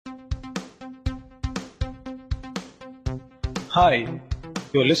Hi,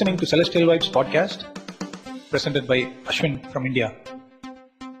 you're listening to Celestial Vibes podcast, presented by Ashwin from India.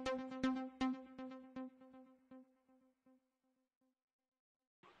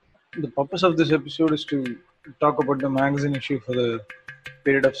 The purpose of this episode is to talk about the magazine issue for the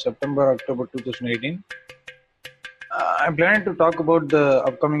period of September-October 2018. I'm planning to talk about the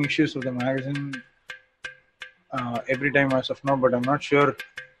upcoming issues of the magazine every time as of now, but I'm not sure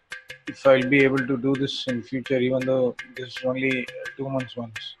if I'll be able to do this in future, even though this is only 2 months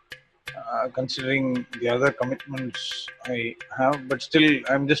once. Considering the other commitments I have, but still,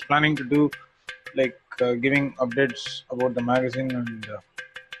 I'm just planning to do giving updates about the magazine and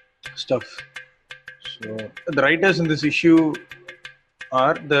stuff. So, the writers in this issue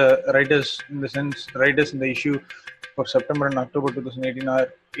are the writers in the sense, writers in the issue for September and October 2018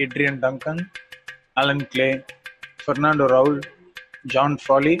 are Adrian Duncan, Alan Clay, Fernando Raul, John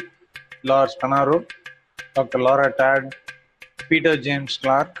Frawley, Lars Panaro, Dr. Laura Tad, Peter James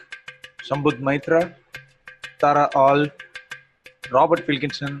Clark, Sambudh Maitra, Tara All, Robert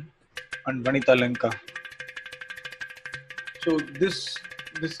Wilkinson, and Vanita Lenka. So this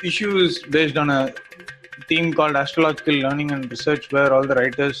issue is based on a theme called Astrological Learning and Research, where all the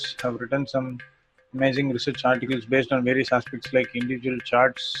writers have written some amazing research articles based on various aspects like individual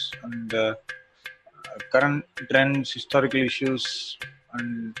charts and current trends, historical issues,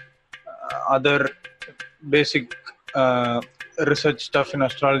 and other basic research stuff in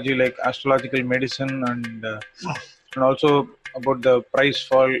astrology like astrological medicine and also about the price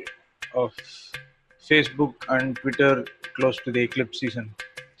fall of Facebook and Twitter close to the eclipse season.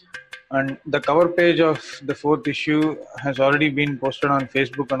 And the cover page of the fourth issue has already been posted on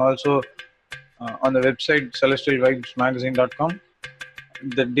Facebook and also on the website celestialvibesmagazine.com.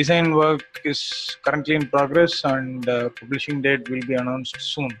 The design work is currently in progress and publishing date will be announced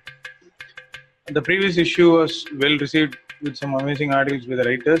soon. The previous issue was well received with some amazing articles by the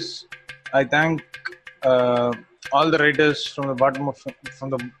writers. I thank all the writers from the bottom of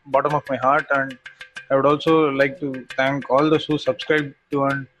my heart, and I would also like to thank all those who subscribed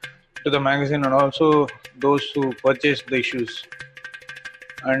to the magazine and also those who purchased the issues.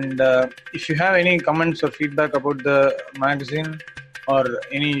 And if you have any comments or feedback about the magazine or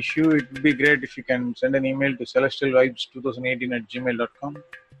any issue, it would be great if you can send an email to celestialvibes2018@gmail.com.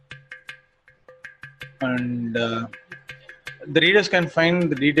 And the readers can find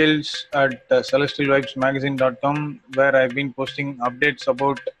the details at celestialvibesmagazine.com, where I've been posting updates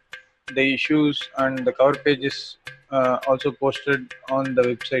about the issues, and the cover page is also posted on the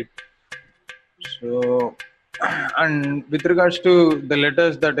website. So, and with regards to the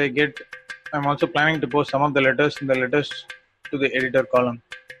letters that I get, I'm also planning to post some of the letters to the editor column.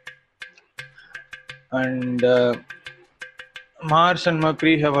 And Mars and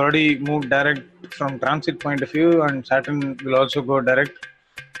Mercury have already moved direct from transit point of view, and Saturn will also go direct.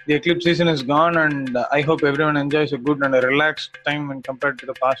 The eclipse season is gone, and I hope everyone enjoys a good and a relaxed time when compared to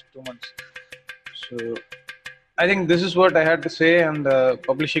the past 2 months. So I think this is what I had to say, and the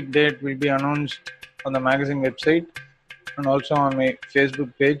publishing date will be announced on the magazine website and also on my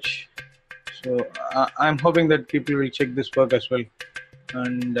Facebook page. So I'm hoping that people will check this work as well.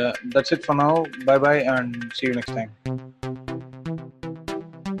 And that's it for now. Bye bye, and see you next time.